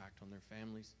and the impact on their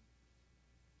families.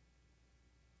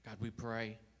 God, we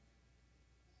pray.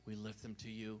 We lift them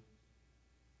to you.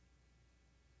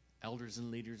 Elders and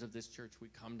leaders of this church, we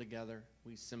come together.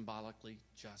 We symbolically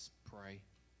just pray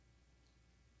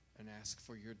and ask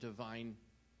for your divine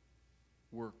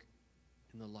work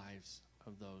in the lives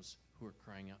of those who are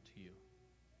crying out to you.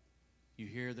 You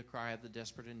hear the cry of the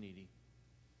desperate and needy.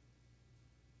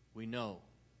 We know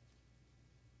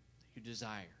that you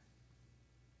desire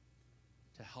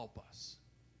to help us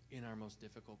in our most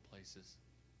difficult places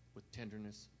with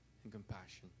tenderness and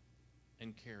compassion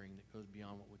and caring that goes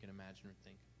beyond what we can imagine or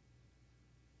think.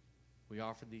 We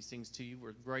offer these things to you.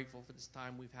 We're grateful for this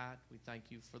time we've had. We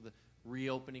thank you for the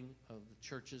reopening of the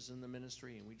churches and the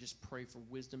ministry, and we just pray for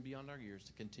wisdom beyond our years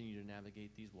to continue to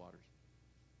navigate these waters.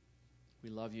 We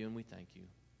love you and we thank you.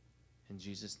 In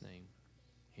Jesus' name,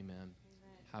 amen.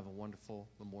 Have a wonderful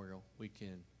Memorial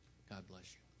weekend. God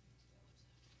bless you.